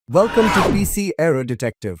Welcome to PC Error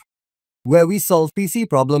Detective, where we solve PC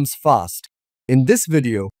problems fast. In this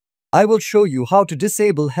video, I will show you how to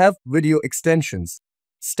disable HEVC video extensions,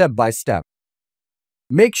 step by step.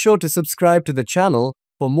 Make sure to subscribe to the channel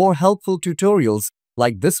for more helpful tutorials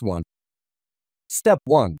like this one. Step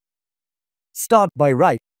 1. Start by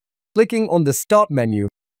right-clicking on the Start menu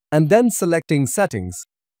and then selecting Settings.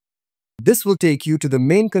 This will take you to the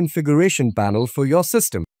main configuration panel for your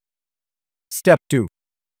system. Step 2.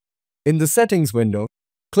 In the Settings window,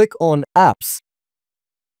 click on Apps.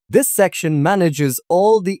 This section manages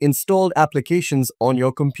all the installed applications on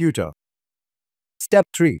your computer. Step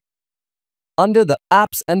 3. Under the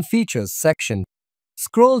Apps and Features section,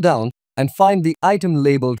 scroll down and find the item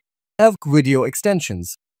labeled HEVC Video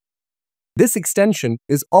Extensions. This extension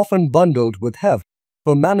is often bundled with HEVC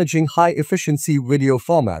for managing high-efficiency video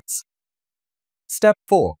formats. Step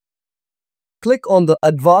 4. Click on the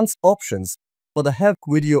Advanced options for the HEVC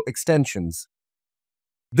video extensions.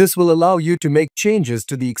 This will allow you to make changes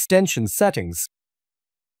to the extension settings.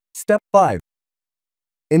 Step 5.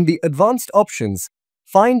 In the Advanced options,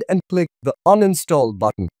 find and click the Uninstall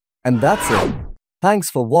button. And that's it. Thanks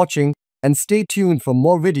for watching and stay tuned for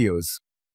more videos.